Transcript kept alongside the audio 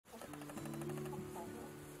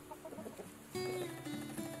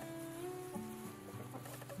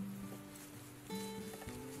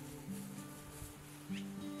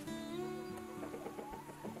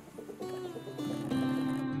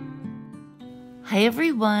Hi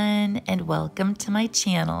everyone, and welcome to my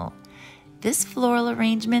channel. This floral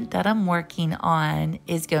arrangement that I'm working on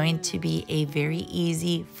is going to be a very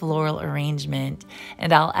easy floral arrangement,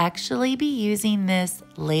 and I'll actually be using this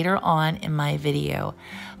later on in my video.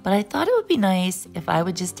 But I thought it would be nice if I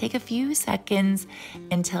would just take a few seconds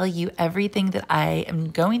and tell you everything that I am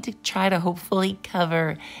going to try to hopefully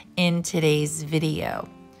cover in today's video.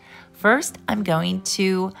 First, I'm going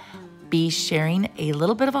to be sharing a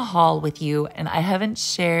little bit of a haul with you, and I haven't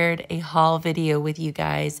shared a haul video with you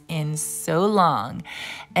guys in so long.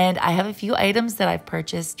 And I have a few items that I've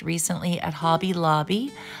purchased recently at Hobby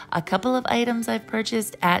Lobby, a couple of items I've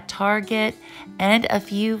purchased at Target, and a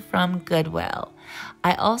few from Goodwill.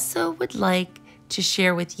 I also would like to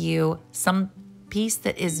share with you some piece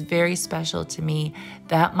that is very special to me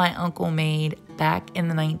that my uncle made back in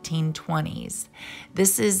the 1920s.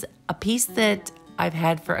 This is a piece that I've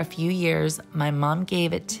had for a few years. My mom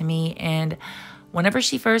gave it to me, and whenever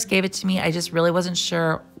she first gave it to me, I just really wasn't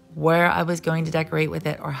sure where I was going to decorate with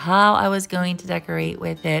it or how I was going to decorate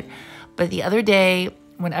with it. But the other day,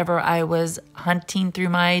 whenever I was hunting through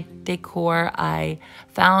my decor, I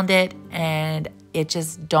found it, and it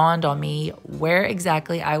just dawned on me where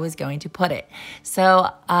exactly I was going to put it.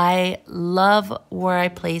 So I love where I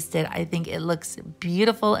placed it. I think it looks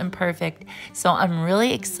beautiful and perfect. So I'm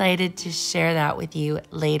really excited to share that with you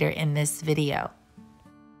later in this video.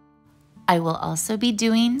 I will also be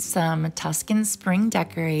doing some Tuscan Spring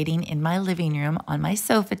Decorating in my living room on my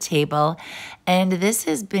sofa table, and this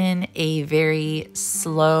has been a very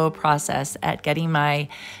slow process at getting my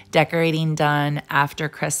decorating done after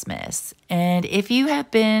Christmas. And if you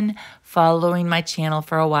have been following my channel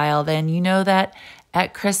for a while, then you know that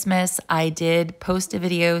at Christmas I did post a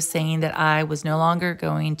video saying that I was no longer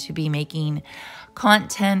going to be making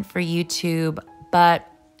content for YouTube, but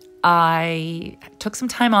I took some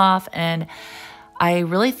time off, and I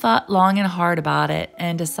really thought long and hard about it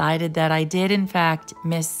and decided that I did in fact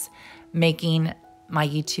miss making my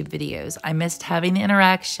YouTube videos. I missed having the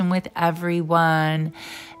interaction with everyone,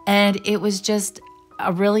 and it was just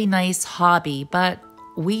a really nice hobby. But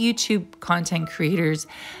we YouTube content creators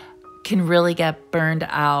can really get burned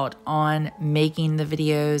out on making the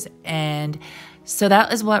videos, and so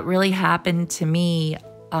that is what really happened to me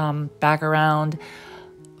back around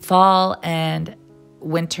fall and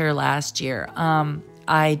winter last year.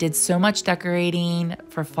 I did so much decorating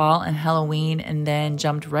for fall and Halloween, and then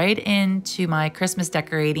jumped right into my Christmas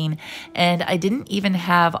decorating, and I didn't even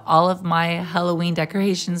have all of my Halloween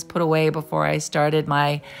decorations put away before I started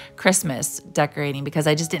my Christmas decorating because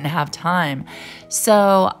I just didn't have time.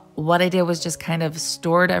 So what I did was just kind of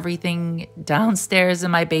stored everything downstairs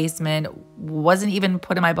in my basement, wasn't even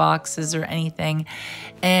put in my boxes or anything.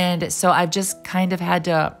 And so I've just kind of had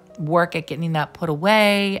to work at getting that put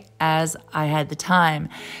away as I had the time.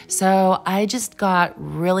 So I just got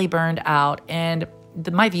really burned out, and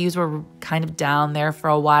my views were kind of down there for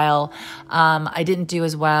a while. I didn't do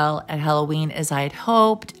as well at Halloween as I had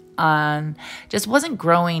hoped. Just wasn't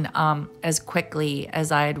growing as quickly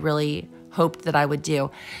as I had really hoped that I would do.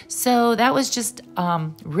 So that was just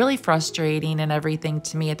really frustrating and everything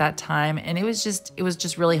to me at that time. And it was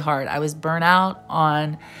just really hard. I was burnt out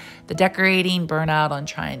on the decorating, burnt out on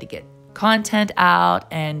trying to get content out,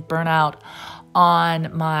 and burnt out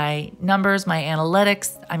on my numbers, my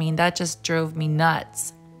analytics. I mean, that just drove me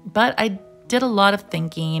nuts. But I did a lot of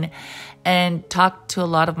thinking and talked to a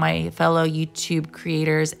lot of my fellow YouTube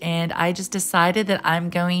creators, and I just decided that I'm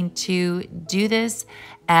going to do this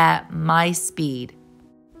at my speed.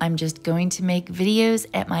 I'm just going to make videos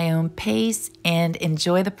at my own pace and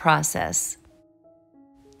enjoy the process.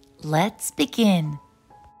 Let's begin.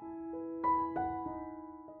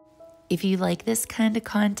 If you like this kind of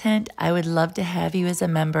content, I would love to have you as a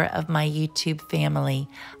member of my YouTube family.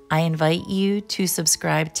 I invite you to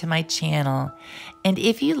subscribe to my channel. And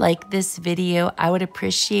if you like this video, I would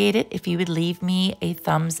appreciate it if you would leave me a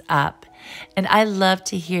thumbs up. And I love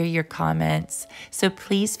to hear your comments, so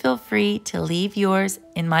please feel free to leave yours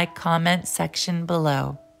in my comment section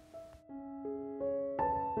below.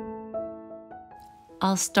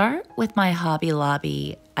 I'll start with my Hobby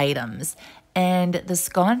Lobby items. And the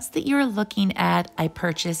sconce that you're looking at, I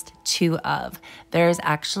purchased 2 of. There's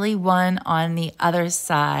actually one on the other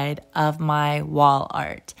side of my wall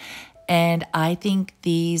art. and I think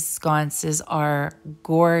these sconces are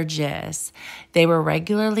gorgeous. They were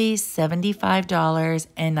regularly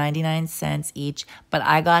 $75.99 each, but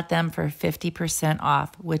I got them for 50%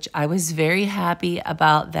 off, which I was very happy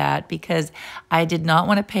about that because I did not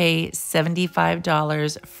want to pay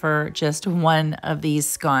 $75 for just one of these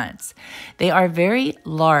sconces. They are very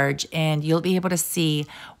large, and you'll be able to see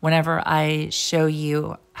whenever I show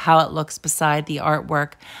you how it looks beside the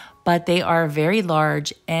artwork, but they are very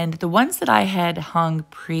large. And the ones that I had hung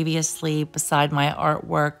previously beside my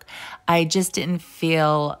artwork, I just didn't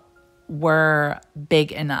feel were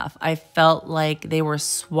big enough. I felt like they were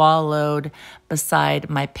swallowed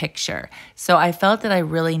beside my picture. So I felt that I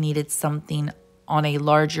really needed something on a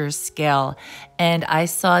larger scale, and I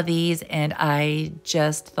saw these and I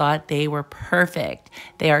just thought they were perfect.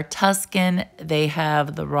 They are Tuscan, they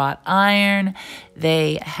have the wrought iron,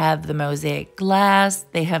 they have the mosaic glass,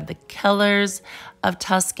 they have the colors of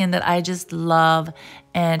Tuscan that I just love,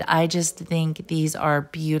 and I just think these are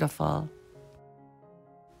beautiful.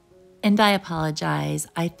 And I apologize,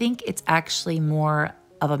 I think it's actually more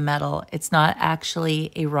of a metal. It's not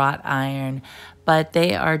actually a wrought iron, but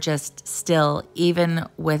they are just still, even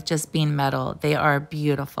with just being metal, they are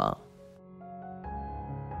beautiful.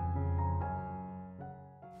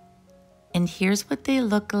 And here's what they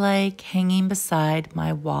look like hanging beside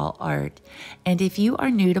my wall art. And if you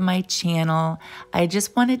are new to my channel, I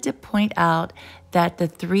just wanted to point out that the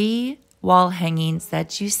 3 wall hangings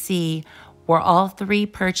that you see were all 3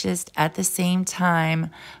 purchased at the same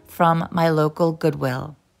time from my local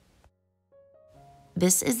Goodwill.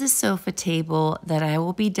 This is the sofa table that I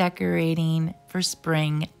will be decorating for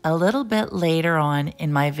spring a little bit later on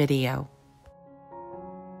in my video.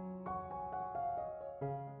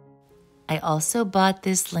 I also bought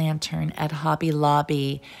this lantern at Hobby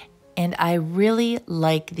Lobby, and I really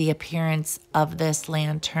like the appearance of this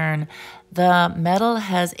lantern. The metal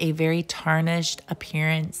has a very tarnished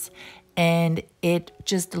appearance, and it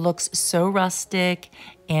just looks so rustic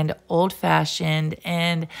and old-fashioned,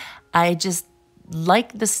 and I just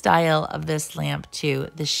like the style of this lamp too,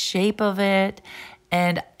 the shape of it,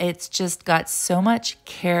 and it's just got so much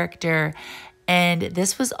character. And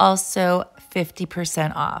this was also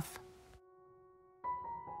 50% off.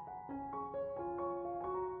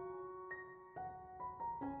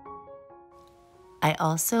 I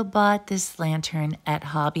also bought this lantern at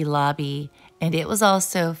Hobby Lobby, and it was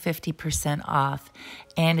also 50% off.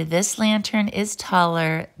 And this lantern is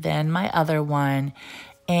taller than my other one,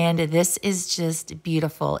 and this is just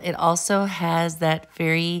beautiful. It also has that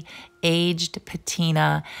very aged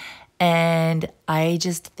patina, and I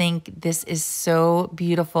just think this is so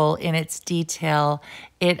beautiful in its detail.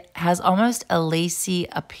 It has almost a lacy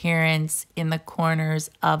appearance in the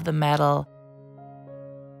corners of the metal.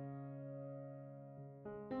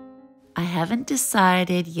 I haven't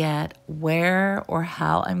decided yet where or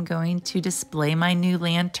how I'm going to display my new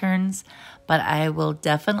lanterns, but I will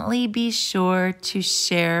definitely be sure to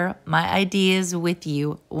share my ideas with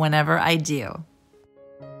you whenever I do.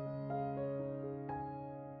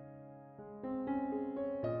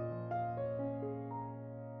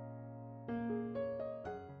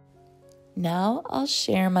 Now I'll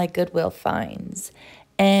share my Goodwill finds.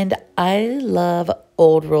 And I love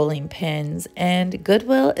old rolling pins, and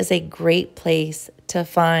Goodwill is a great place to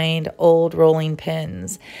find old rolling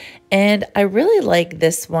pins. And I really like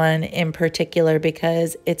this one in particular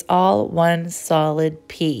because it's all one solid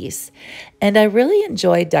piece. And I really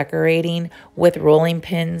enjoy decorating with rolling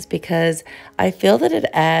pins because I feel that it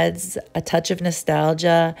adds a touch of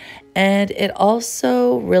nostalgia, and it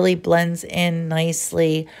also really blends in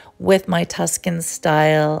nicely with my Tuscan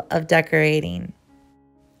style of decorating.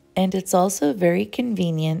 And it's also very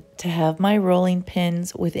convenient to have my rolling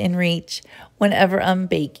pins within reach whenever I'm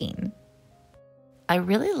baking. I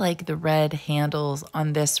really like the red handles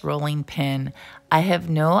on this rolling pin. I have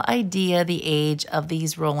no idea the age of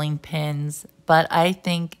these rolling pins, but I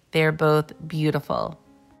think they're both beautiful.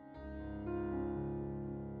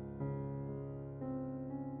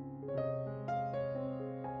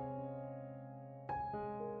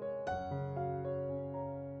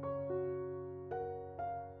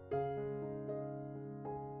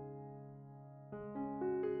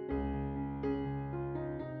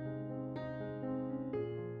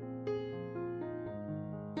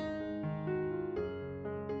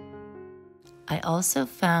 I also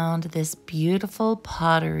found this beautiful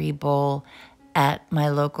pottery bowl at my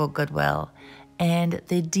local Goodwill, and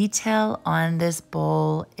the detail on this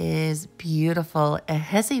bowl is beautiful. It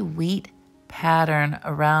has a wheat pattern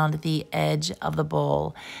around the edge of the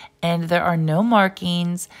bowl, and there are no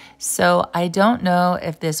markings, so I don't know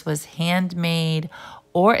if this was handmade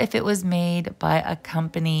or if it was made by a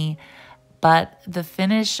company. But the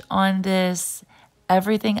finish on this,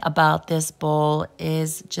 everything about this bowl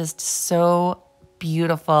is just so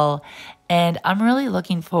beautiful. And I'm really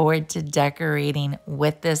looking forward to decorating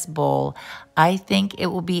with this bowl. I think it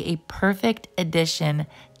will be a perfect addition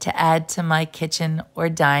to add to my kitchen or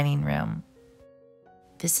dining room.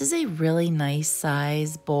 This is a really nice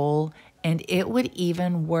size bowl, and it would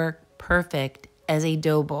even work perfect as a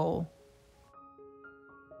dough bowl.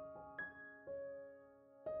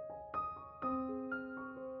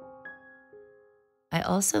 I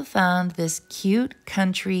also found this cute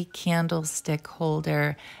country candlestick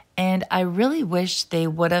holder, and I really wish they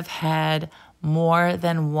would have had more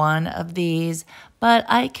than one of these, but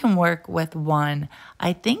I can work with one.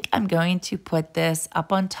 I think I'm going to put this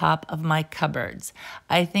up on top of my cupboards.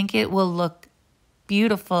 I think it will look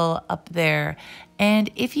beautiful up there.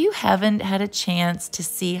 And if you haven't had a chance to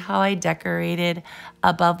see how I decorated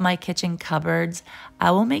above my kitchen cupboards,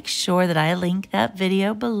 I will make sure that I link that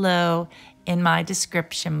video below in my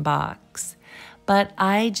description box. But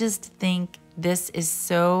I just think this is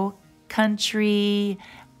so country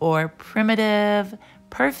or primitive,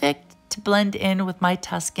 perfect to blend in with my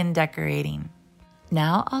Tuscan decorating.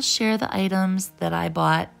 Now I'll share the items that I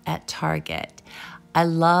bought at Target. I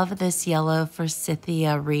love this yellow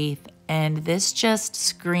Forsythia wreath, and this just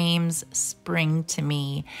screams spring to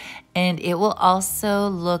me. And it will also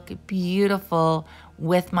look beautiful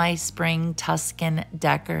with my spring Tuscan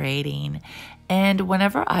decorating. And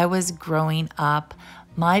whenever I was growing up,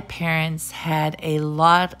 my parents had a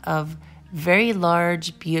lot of very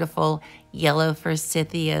large, beautiful yellow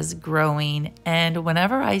forsythias growing. And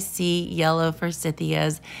whenever I see yellow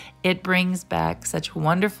forsythias, it brings back such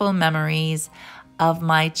wonderful memories of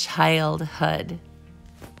my childhood.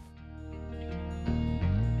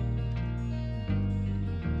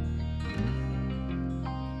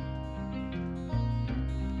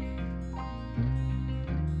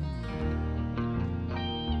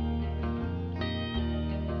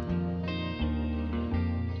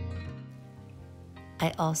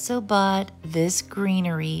 I also bought this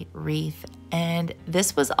greenery wreath, and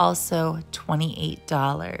this was also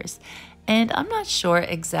 $28. And I'm not sure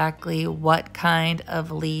exactly what kind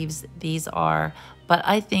of leaves these are, but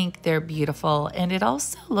I think they're beautiful. And it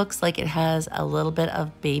also looks like it has a little bit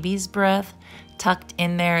of baby's breath tucked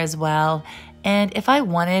in there as well. And if I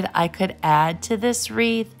wanted, I could add to this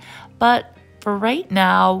wreath, but for right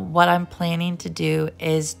now, what I'm planning to do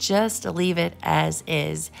is just leave it as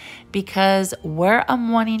is, because where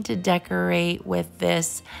I'm wanting to decorate with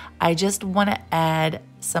this, I just want to add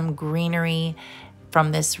some greenery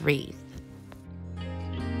from this wreath.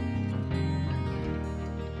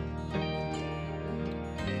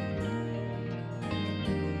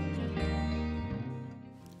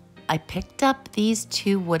 I picked up these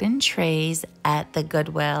 2 wooden trays at the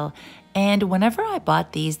Goodwill, and whenever I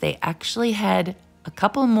bought these, they actually had a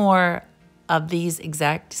couple more of these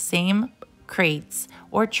exact same crates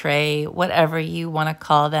or tray, whatever you want to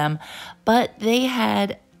call them, but they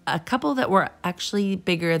had a couple that were actually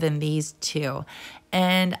bigger than these 2.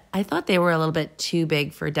 And I thought they were a little bit too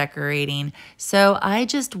big for decorating, so I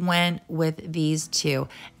just went with these 2.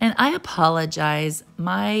 And I apologize,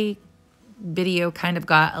 my video kind of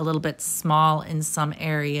got a little bit small in some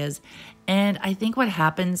areas, and I think what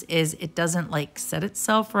happens is it doesn't like set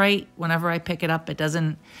itself right. Whenever I pick it up, it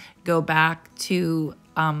doesn't go back to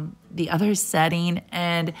the other setting,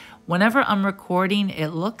 and whenever I'm recording, it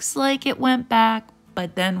looks like it went back,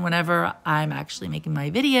 but then whenever I'm actually making my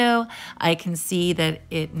video, I can see that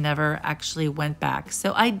it never actually went back.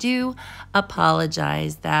 So I do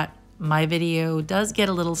apologize that my video does get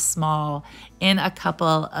a little small in a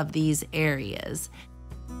couple of these areas.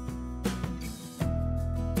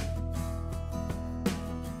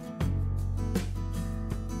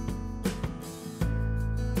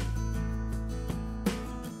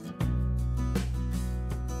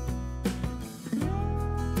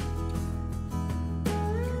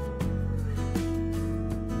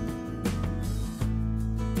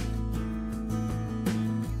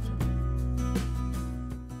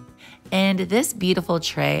 And this beautiful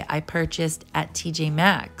tray I purchased at TJ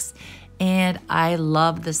Maxx, and I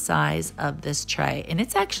love the size of this tray. And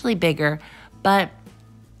it's actually bigger, but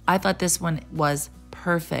I thought this one was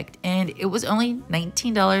perfect, and it was only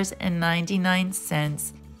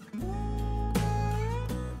 $19.99.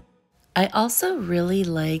 I also really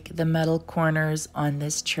like the metal corners on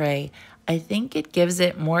this tray. I think it gives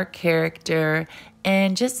it more character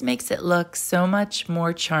and just makes it look so much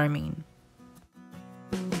more charming.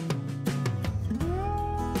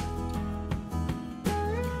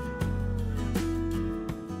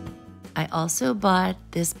 I also bought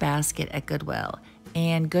this basket at Goodwill,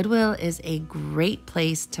 and Goodwill is a great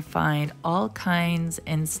place to find all kinds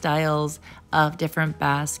and styles of different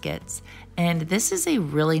baskets. And this is a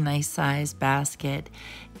really nice size basket,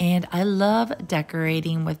 and I love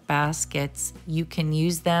decorating with baskets. You can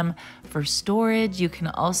use them for storage. You can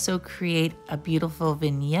also create a beautiful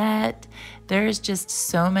vignette. There's just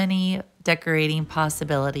so many decorating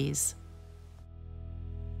possibilities.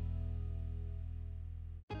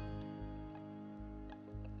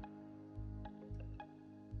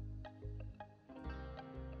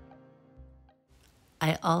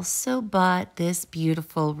 I also bought this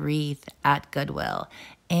beautiful wreath at Goodwill,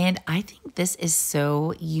 and I think this is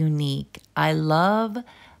so unique. I love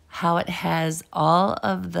how it has all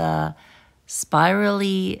of the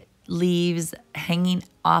spirally leaves hanging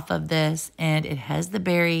off of this, and it has the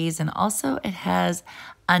berries, and also it has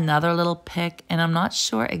another little pick, and I'm not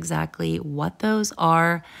sure exactly what those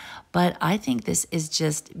are, but I think this is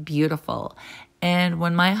just beautiful. And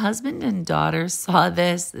when my husband and daughter saw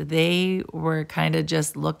this, they were kind of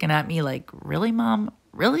just looking at me like, really, Mom?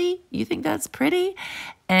 Really? You think that's pretty?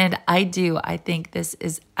 And I do. I think this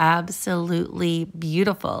is absolutely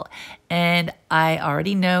beautiful. And I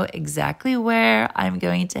already know exactly where I'm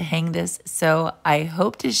going to hang this, so I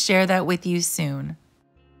hope to share that with you soon.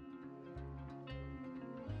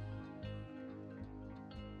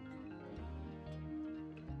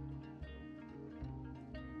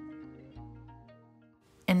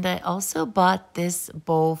 And I also bought this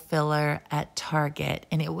bowl filler at Target,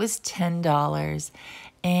 and it was $10.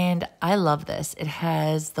 And I love this. It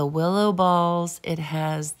has the willow balls, it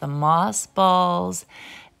has the moss balls,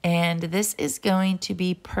 and this is going to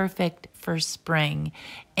be perfect for spring.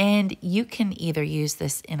 And you can either use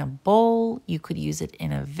this in a bowl, you could use it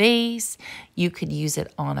in a vase, you could use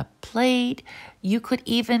it on a plate, you could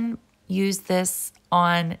even use this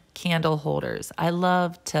on candle holders. I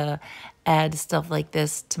love to add stuff like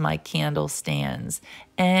this to my candle stands.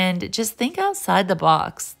 And just think outside the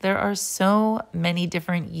box. There are so many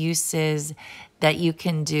different uses that you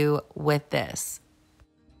can do with this.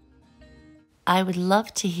 I would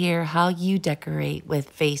love to hear how you decorate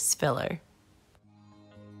with vase filler.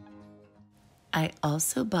 I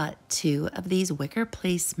also bought 2 of these wicker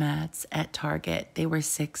placemats at Target. They were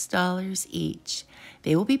 $6 each.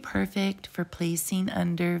 They will be perfect for placing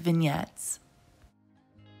under vignettes.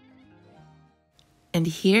 And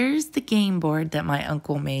here's the game board that my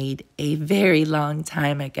uncle made a very long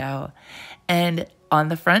time ago. And on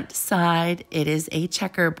the front side, it is a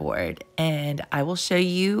checkerboard. And I will show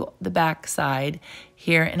you the back side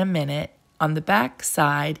here in a minute. On the back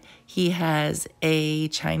side, he has a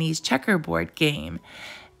Chinese checkerboard game.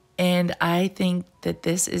 And I think that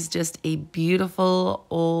this is just a beautiful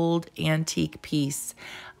old antique piece.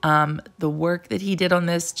 The work that he did on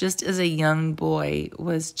this just as a young boy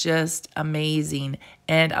was just amazing.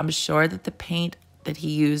 And I'm sure that the paint that he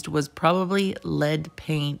used was probably lead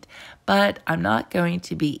paint, but I'm not going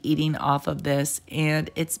to be eating off of this, and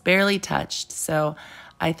it's barely touched. So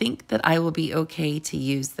I think that I will be okay to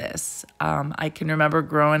use this. I can remember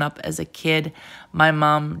growing up as a kid, my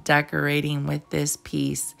mom decorating with this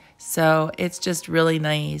piece. So it's just really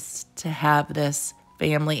nice to have this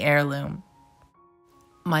family heirloom.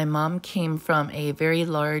 My mom came from a very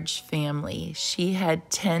large family. She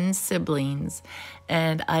had 10 siblings,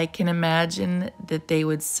 and I can imagine that they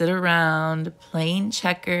would sit around playing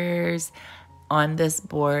checkers on this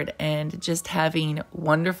board and just having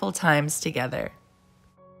wonderful times together.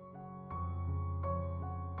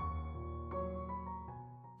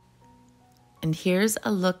 And here's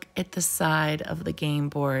a look at the side of the game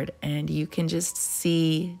board, and you can just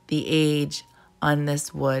see the age on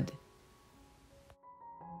this wood.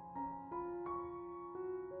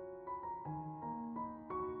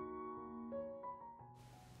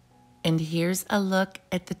 And here's a look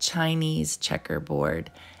at the Chinese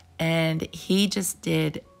checkerboard. And he just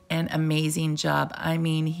did an amazing job. I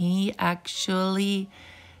mean, he actually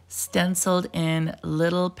stenciled in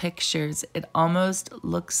little pictures. It almost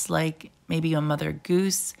looks like maybe a Mother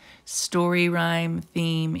Goose story rhyme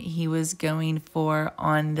theme he was going for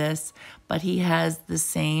on this, but he has the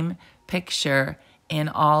same picture in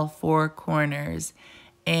all 4 corners.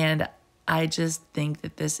 And I just think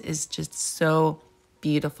that this is just so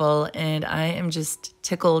beautiful, and I am just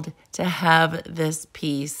tickled to have this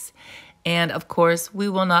piece. And of course, we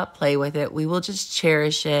will not play with it. We will just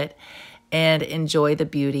cherish it and enjoy the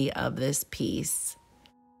beauty of this piece.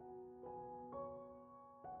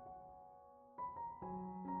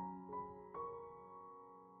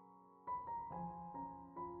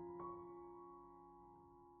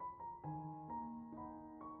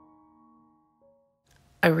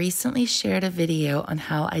 I recently shared a video on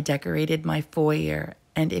how I decorated my foyer,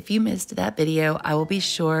 and if you missed that video, I will be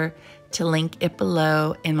sure to link it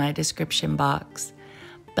below in my description box.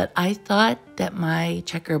 But I thought that my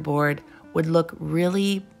checkerboard would look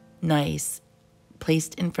really nice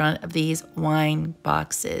placed in front of these wine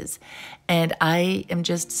boxes, and I am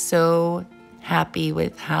just so happy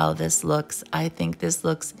with how this looks. I think this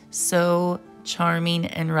looks so charming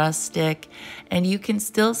and rustic, and you can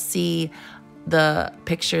still see the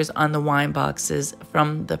pictures on the wine boxes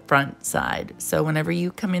from the front side. So whenever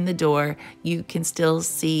you come in the door, you can still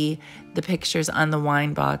see the pictures on the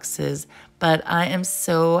wine boxes. But I am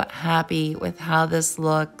so happy with how this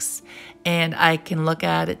looks, and I can look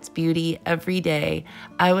at its beauty every day.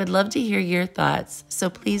 I would love to hear your thoughts,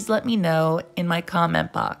 so please let me know in my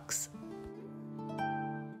comment box.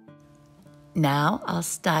 Now I'll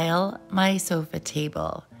style my sofa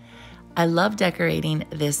table. I love decorating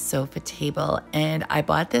this sofa table, and I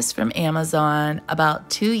bought this from Amazon about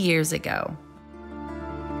 2 years ago.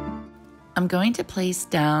 I'm going to place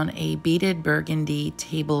down a beaded burgundy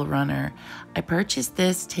table runner. I purchased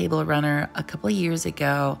this table runner a couple years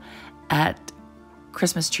ago at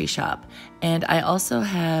Christmas tree shop, and I also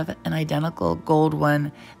have an identical gold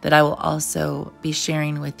one that I will also be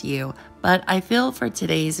sharing with you, but I feel for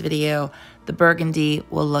today's video the burgundy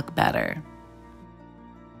will look better.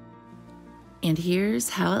 And here's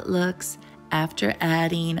how it looks after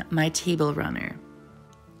adding my table runner.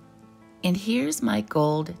 And here's my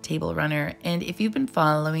gold table runner, and if you've been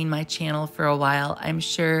following my channel for a while, I'm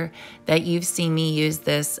sure that you've seen me use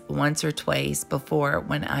this once or twice before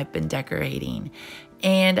when I've been decorating.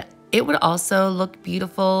 And it would also look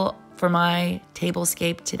beautiful for my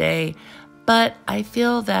tablescape today, but I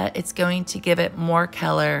feel that it's going to give it more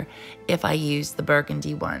color if I use the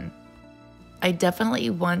burgundy one. I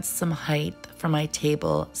definitely want some height for my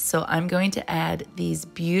table, so I'm going to add these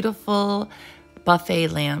beautiful buffet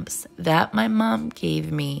lamps that my mom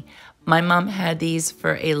gave me. My mom had these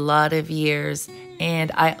for a lot of years,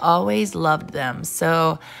 and I always loved them.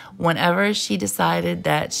 So whenever she decided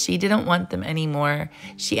that she didn't want them anymore,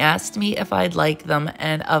 she asked me if I'd like them,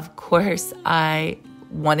 and of course I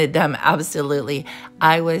wanted them absolutely.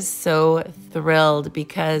 I was so thrilled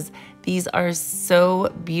because these are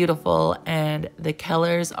so beautiful and the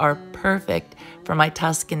colors are perfect for my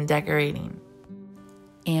Tuscan decorating.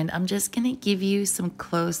 And I'm just going to give you some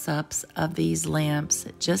close-ups of these lamps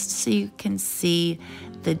just so you can see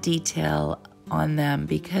the detail on them,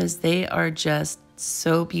 because they are just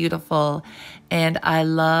so beautiful. And I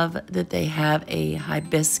love that they have a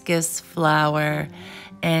hibiscus flower,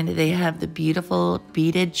 and they have the beautiful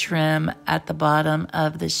beaded trim at the bottom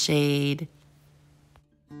of the shade.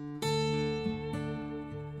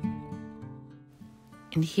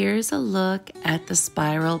 And here's a look at the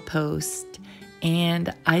spiral post.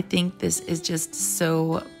 And I think this is just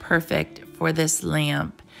so perfect for this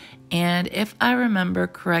lamp. And if I remember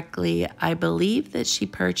correctly, I believe that she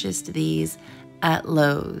purchased these at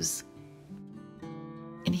Lowe's.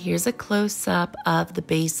 And here's a close-up of the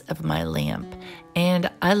base of my lamp. And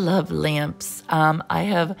I love lamps. I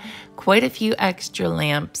have quite a few extra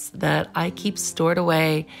lamps that I keep stored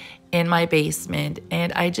away in my basement,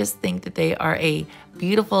 and I just think that they are a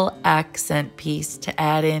beautiful accent piece to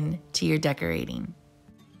add in to your decorating.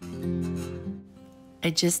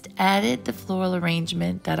 I just added the floral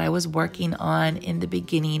arrangement that I was working on in the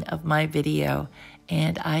beginning of my video,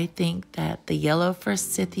 and I think that the yellow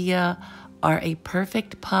Forsythia are a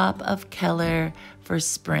perfect pop of color for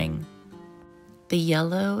spring. The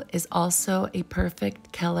yellow is also a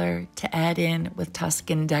perfect color to add in with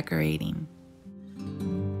Tuscan decorating.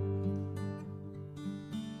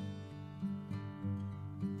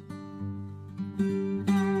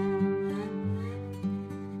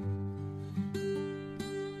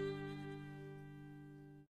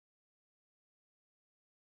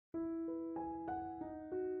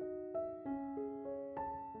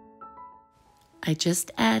 I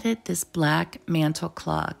just added this black mantle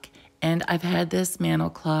clock, and I've had this mantle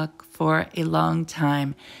clock for a long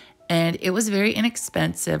time, and it was very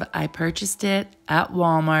inexpensive. I purchased it at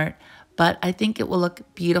Walmart, but I think it will look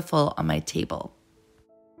beautiful on my table.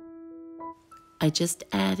 I just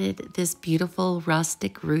added this beautiful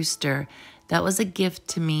rustic rooster that was a gift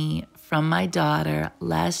to me from my daughter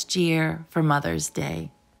last year for Mother's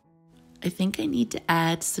Day. I think I need to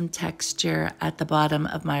add some texture at the bottom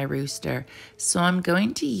of my rooster, so I'm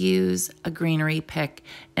going to use a greenery pick,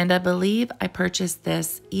 and I believe I purchased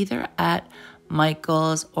this either at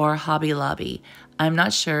Michael's or Hobby Lobby. I'm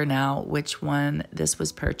not sure now which one this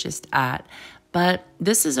was purchased at, but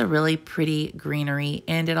this is a really pretty greenery,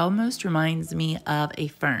 and it almost reminds me of a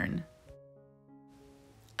fern.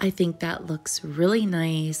 I think that looks really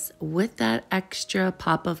nice with that extra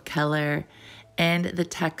pop of color, and the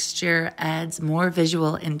texture adds more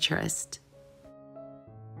visual interest.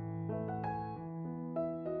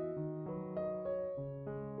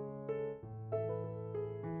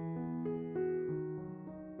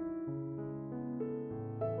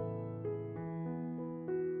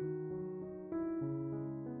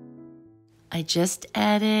 I just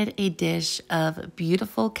added a dish of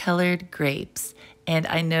beautiful colored grapes, and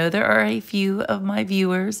I know there are a few of my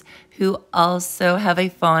viewers who also have a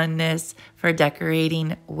fondness for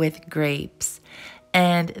decorating with grapes.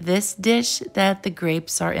 And this dish that the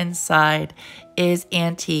grapes are inside is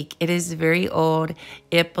antique. It is very old.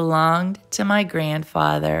 It belonged to my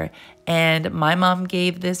grandfather, and my mom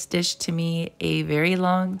gave this dish to me a very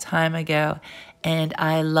long time ago, and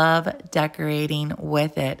I love decorating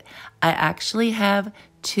with it. I actually have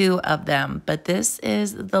two of them, but this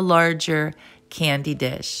is the larger candy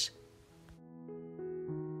dish.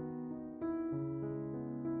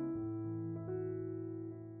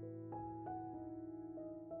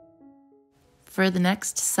 For the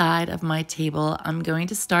next side of my table, I'm going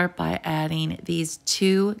to start by adding these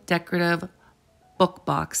two decorative book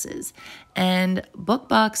boxes. And book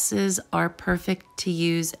boxes are perfect to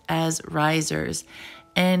use as risers.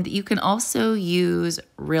 And you can also use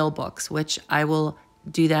real books, which I will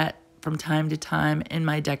do that from time to time in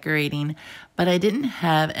my decorating, but I didn't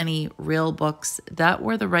have any real books that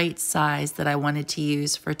were the right size that I wanted to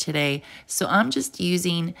use for today. So I'm just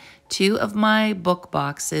using two of my book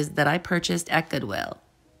boxes that I purchased at Goodwill.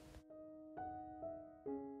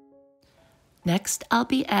 Next, I'll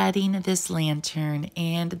be adding this lantern,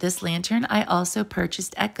 and this lantern I also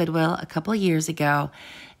purchased at Goodwill a couple years ago,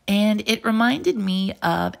 and it reminded me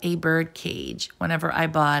of a bird cage whenever I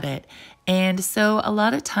bought it. And so a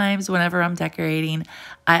lot of times whenever I'm decorating,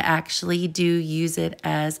 I actually do use it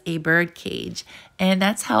as a bird cage, and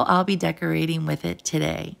that's how I'll be decorating with it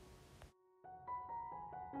today.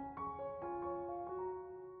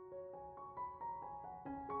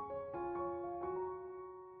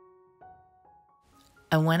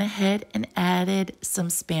 I went ahead and added some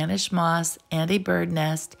Spanish moss and a bird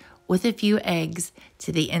nest with a few eggs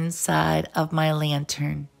to the inside of my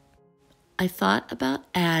lantern. I thought about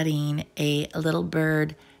adding a little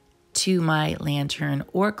bird to my lantern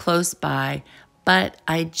or close by, but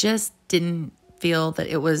I just didn't feel that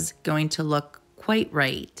it was going to look quite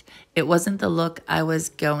right. It wasn't the look I was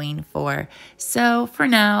going for. So for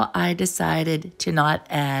now, I decided to not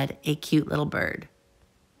add a cute little bird.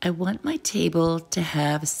 I want my table to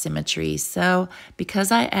have symmetry, so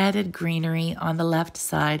because I added greenery on the left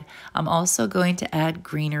side, I'm also going to add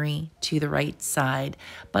greenery to the right side,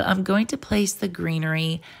 but I'm going to place the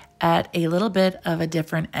greenery at a little bit of a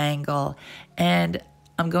different angle, and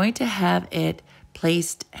I'm going to have it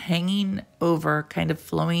placed hanging over, kind of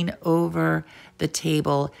flowing over the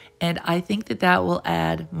table, and I think that that will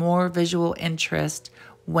add more visual interest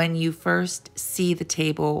when you first see the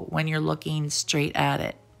table when you're looking straight at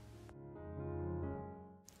it.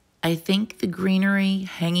 I think the greenery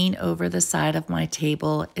hanging over the side of my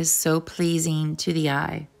table is so pleasing to the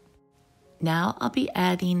eye. Now I'll be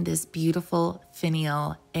adding this beautiful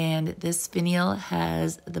finial, and this finial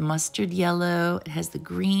has the mustard yellow, it has the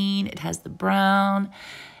green, it has the brown,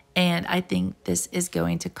 and I think this is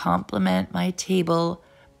going to complement my table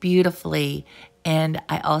beautifully. And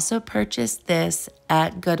I also purchased this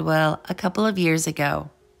at Goodwill a couple of years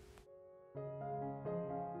ago.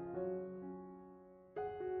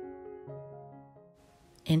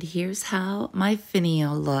 And here's how my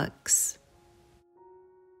finial looks.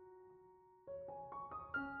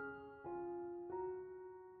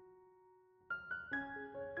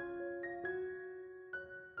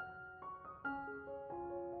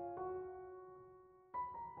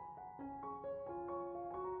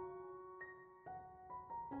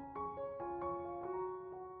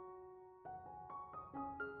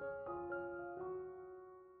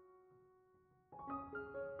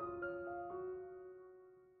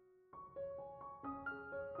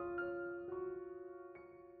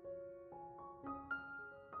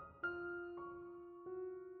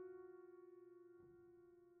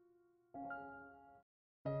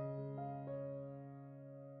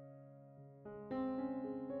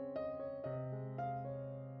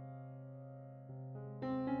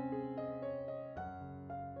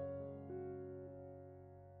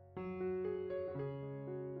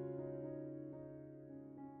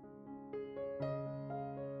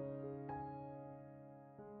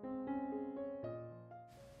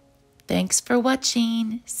 Thanks for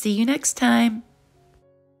watching. See you next time.